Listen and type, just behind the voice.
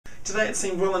Today it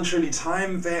seemed well and truly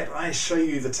time that I show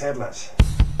you the tablet.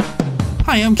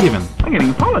 Hi, I'm Kevin. I'm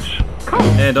getting polish. Cool.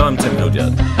 And I'm Tim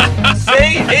Hildyard.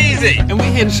 See? Easy! And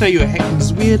we're here to show you a hack that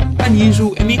is weird,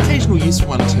 unusual, and the occasional useful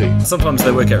one too. Sometimes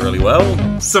they work out really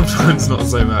well. Sometimes not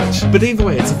so much. But either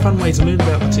way, it's a fun way to learn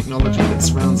about the technology that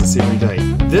surrounds us every day.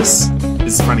 This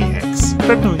is Funny Hacks.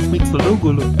 That noise makes the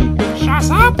logo look big.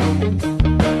 Shut up!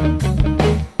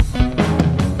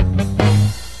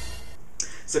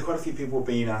 So quite a few people have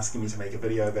been asking me to make a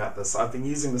video about this. I've been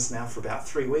using this now for about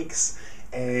 3 weeks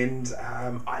and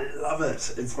I love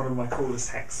it. It's one of my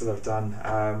coolest hacks that I've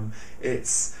done.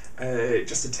 It's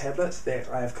just a tablet that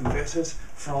I have converted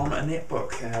from a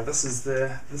netbook. This is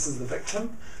the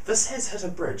victim. This has hit a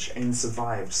bridge and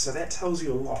survived, so that tells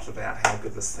you a lot about how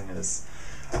good this thing is.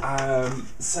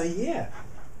 So yeah,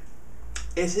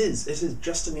 it is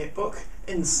just a netbook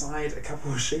inside a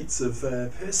couple of sheets of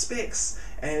Perspex,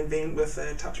 and then with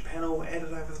a touch panel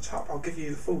added over the top. I'll give you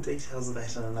the full details of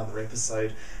that in another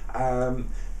episode.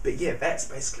 But yeah, that's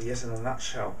basically it in a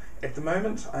nutshell. At the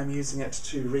moment, I'm using it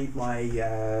to read my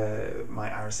my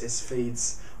RSS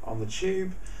feeds on the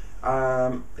tube.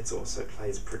 It also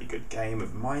plays a pretty good game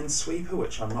of Minesweeper,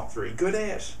 which I'm not very good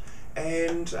at.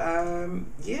 And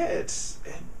yeah, it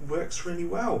works really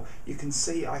well. You can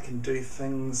see I can do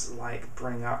things like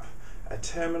bring up a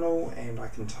terminal and I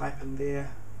can type in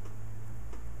there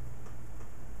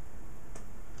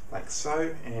like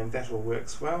so, and that all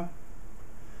works well.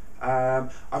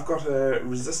 I've got a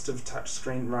resistive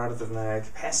touchscreen rather than a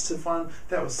capacitive one.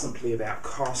 That was simply about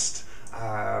cost.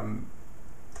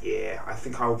 Yeah, I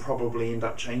think I'll probably end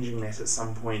up changing that at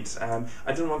some point. I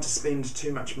didn't want to spend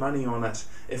too much money on it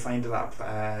if I ended up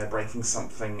breaking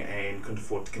something and couldn't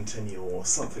afford to continue or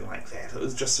something like that. It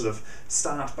was just sort of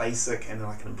start basic and then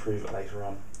I can improve it later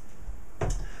on.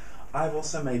 I've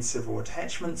also made several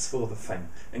attachments for the thing,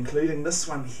 including this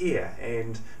one here,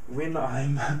 and when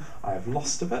I've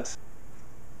lost a bit.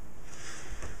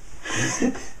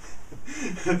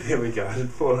 There we go, it had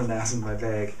fallen out in my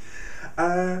bag.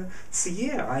 So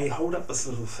yeah, I hold up this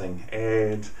little thing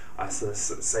and I sort of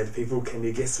say to people, can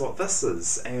you guess what this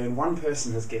is? And one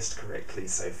person has guessed correctly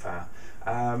so far.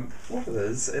 What it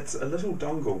is, it's a little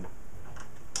dongle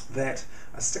that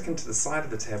I stick into the side of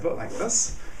the tablet like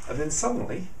this, and then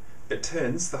suddenly it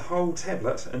turns the whole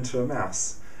tablet into a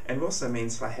mouse, and also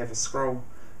means that I have a scroll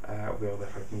wheel that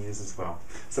I can use as well.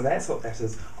 So that's what that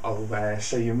is. I'll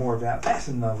show you more about that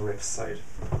in another episode.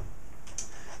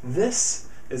 This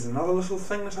is another little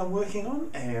thing that I'm working on,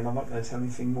 and I'm not going to tell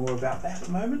anything more about that at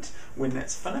the moment. When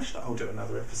that's finished, I'll do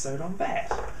another episode on that.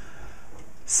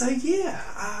 So yeah,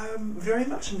 I'm very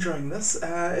much enjoying this.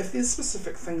 If there's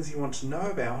specific things you want to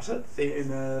know about it,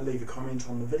 then leave a comment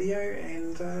on the video,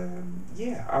 and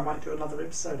yeah, I might do another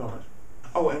episode on it.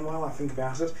 Oh, and while I think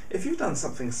about it, if you've done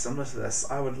something similar to this,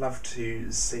 I would love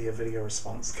to see a video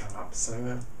response come up,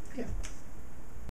 so yeah.